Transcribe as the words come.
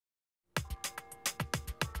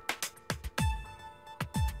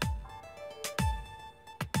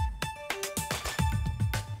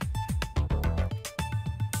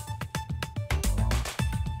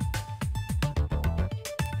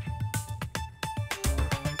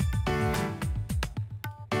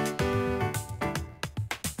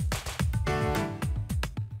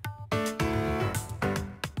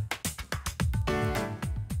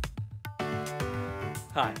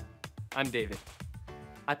Hi, I'm David.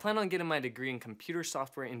 I plan on getting my degree in computer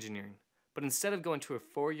software engineering, but instead of going to a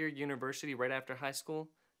 4-year university right after high school,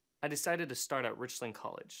 I decided to start at Richland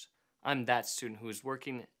College. I'm that student who is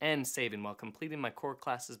working and saving while completing my core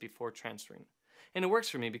classes before transferring. And it works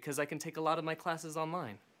for me because I can take a lot of my classes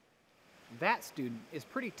online. That student is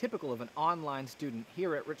pretty typical of an online student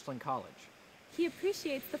here at Richland College. He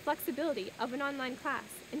appreciates the flexibility of an online class,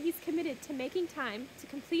 and he's committed to making time to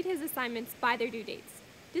complete his assignments by their due dates.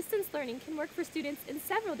 Distance learning can work for students in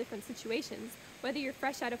several different situations, whether you're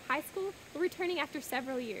fresh out of high school or returning after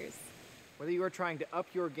several years. Whether you are trying to up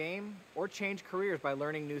your game or change careers by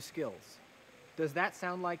learning new skills. Does that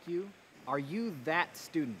sound like you? Are you that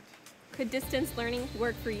student? Could distance learning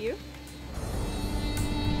work for you?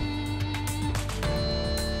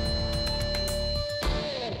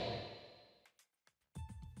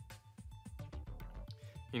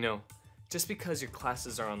 You know, just because your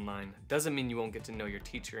classes are online doesn't mean you won't get to know your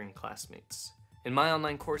teacher and classmates. In my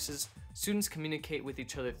online courses, students communicate with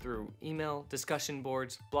each other through email, discussion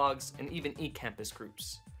boards, blogs, and even eCampus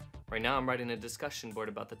groups. Right now I'm writing a discussion board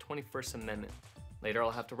about the 21st Amendment. Later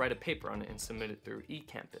I'll have to write a paper on it and submit it through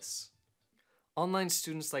eCampus. Online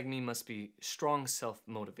students like me must be strong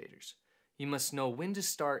self-motivators. You must know when to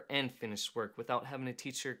start and finish work without having a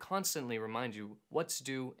teacher constantly remind you what's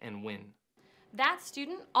due and when. That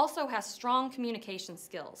student also has strong communication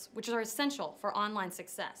skills, which are essential for online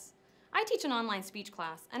success. I teach an online speech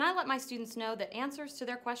class, and I let my students know that answers to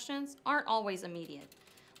their questions aren't always immediate.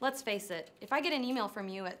 Let's face it, if I get an email from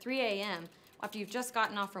you at 3 a.m. after you've just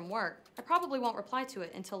gotten off from work, I probably won't reply to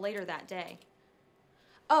it until later that day.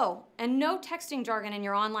 Oh, and no texting jargon in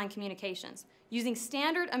your online communications. Using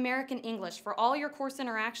standard American English for all your course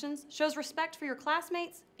interactions shows respect for your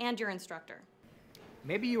classmates and your instructor.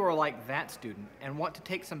 Maybe you are like that student and want to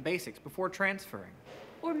take some basics before transferring.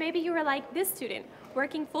 Or maybe you are like this student,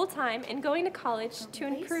 working full-time and going to college to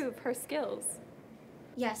improve her skills.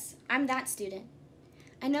 Yes, I'm that student.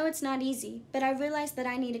 I know it's not easy, but I realized that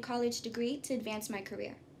I need a college degree to advance my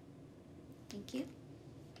career. Thank you.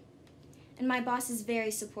 And my boss is very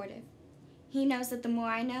supportive. He knows that the more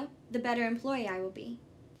I know, the better employee I will be.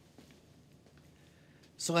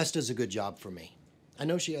 Celeste does a good job for me. I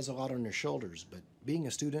know she has a lot on her shoulders, but being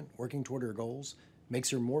a student working toward her goals makes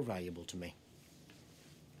her more valuable to me.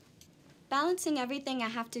 Balancing everything I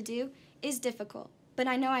have to do is difficult, but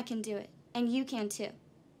I know I can do it, and you can too.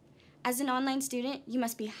 As an online student, you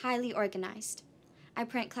must be highly organized. I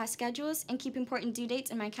print class schedules and keep important due dates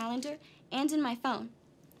in my calendar and in my phone.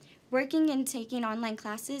 Working and taking online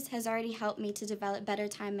classes has already helped me to develop better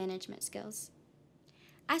time management skills.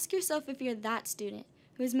 Ask yourself if you're that student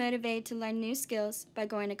who is motivated to learn new skills by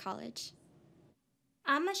going to college.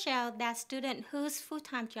 I'm Michelle, that student whose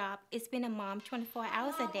full-time job is being a mom 24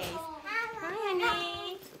 hours a day. Hi,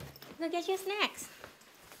 honey. Go get your snacks.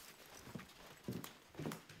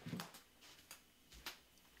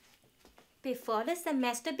 Before the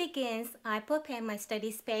semester begins, I prepare my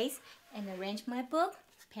study space and arrange my book,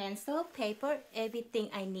 pencil, paper, everything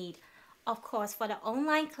I need. Of course, for the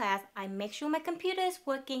online class, I make sure my computer is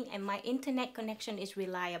working and my internet connection is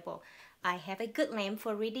reliable. I have a good lamp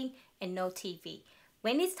for reading and no TV.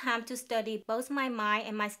 When it's time to study, both my mind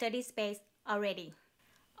and my study space are ready.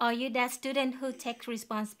 Are you that student who takes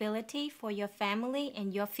responsibility for your family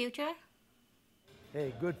and your future?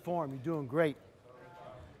 Hey, good form. You're doing great.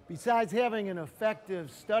 Besides having an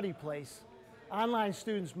effective study place, online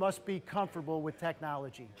students must be comfortable with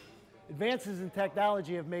technology. Advances in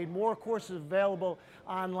technology have made more courses available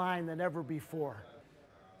online than ever before.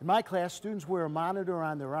 In my class, students wear a monitor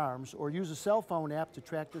on their arms or use a cell phone app to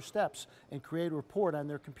track their steps and create a report on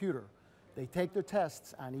their computer. They take their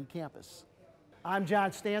tests on eCampus. I'm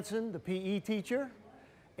John Stanson, the PE teacher,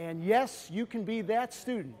 and yes, you can be that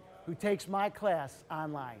student who takes my class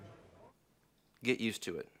online. Get used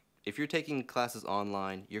to it. If you're taking classes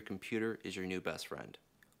online, your computer is your new best friend.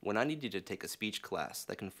 When I needed to take a speech class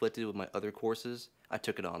that conflicted with my other courses, I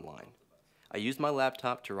took it online. I used my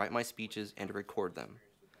laptop to write my speeches and to record them.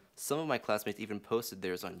 Some of my classmates even posted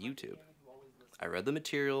theirs on YouTube. I read the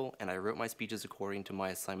material and I wrote my speeches according to my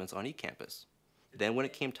assignments on eCampus. Then when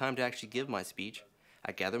it came time to actually give my speech,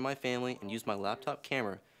 I gathered my family and used my laptop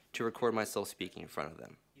camera to record myself speaking in front of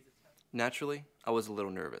them. Naturally, I was a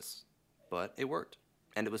little nervous, but it worked,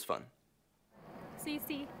 and it was fun. So you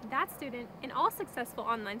see, that student and all successful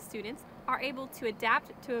online students are able to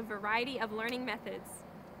adapt to a variety of learning methods.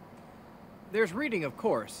 There's reading, of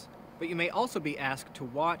course, but you may also be asked to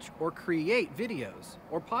watch or create videos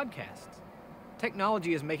or podcasts.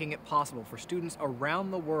 Technology is making it possible for students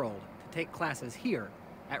around the world to take classes here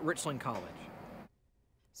at Richland College.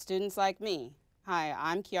 Students like me Hi,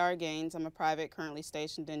 I'm Kiara Gaines. I'm a private currently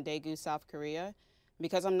stationed in Daegu, South Korea.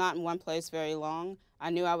 Because I'm not in one place very long, I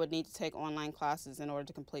knew I would need to take online classes in order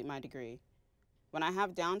to complete my degree. When I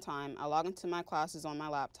have downtime, I log into my classes on my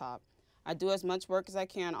laptop. I do as much work as I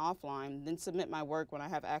can offline, then submit my work when I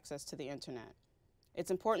have access to the internet. It's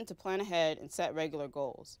important to plan ahead and set regular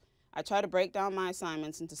goals. I try to break down my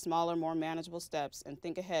assignments into smaller, more manageable steps and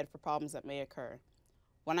think ahead for problems that may occur.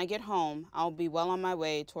 When I get home, I'll be well on my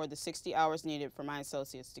way toward the 60 hours needed for my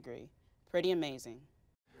associate's degree. Pretty amazing.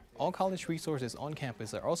 All college resources on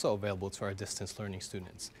campus are also available to our distance learning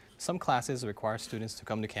students. Some classes require students to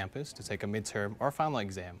come to campus to take a midterm or final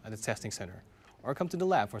exam at the testing center, or come to the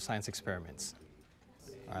lab for science experiments.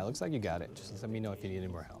 All right, looks like you got it. Just let me know if you need any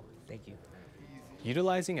more help. Thank you.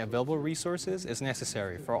 Utilizing available resources is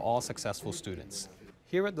necessary for all successful students.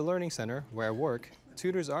 Here at the Learning Center, where I work,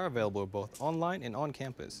 tutors are available both online and on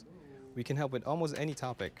campus. We can help with almost any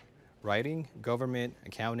topic: writing, government,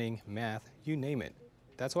 accounting, math, you name it.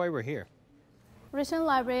 That's why we're here. Richland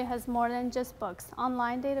Library has more than just books.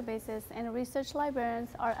 Online databases and research librarians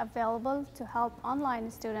are available to help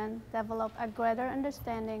online students develop a greater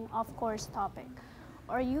understanding of course topic.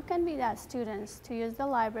 Or you can be that students to use the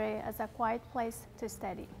library as a quiet place to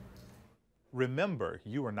study. Remember,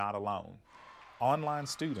 you are not alone. Online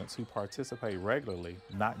students who participate regularly,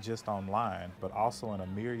 not just online, but also in a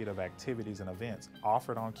myriad of activities and events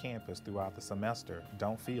offered on campus throughout the semester,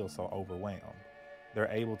 don't feel so overwhelmed. They're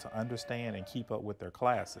able to understand and keep up with their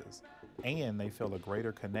classes, and they feel a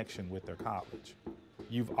greater connection with their college.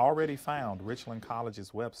 You've already found Richland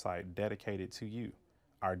College's website dedicated to you,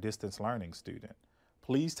 our distance learning student.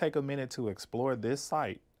 Please take a minute to explore this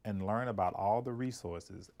site and learn about all the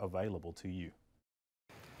resources available to you.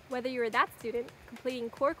 Whether you're that student completing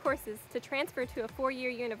core courses to transfer to a 4-year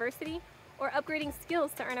university, or upgrading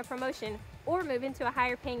skills to earn a promotion or move into a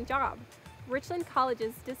higher paying job, Richland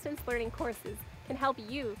College's distance learning courses can help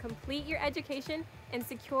you complete your education and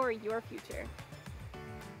secure your future.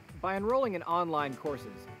 By enrolling in online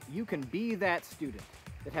courses, you can be that student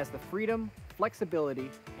that has the freedom, flexibility,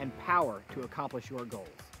 and power to accomplish your goals.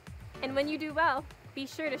 And when you do well, be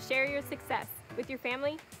sure to share your success with your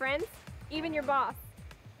family, friends, even your boss.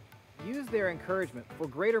 Use their encouragement for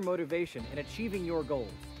greater motivation in achieving your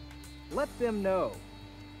goals. Let them know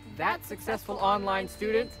that successful online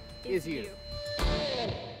student is you.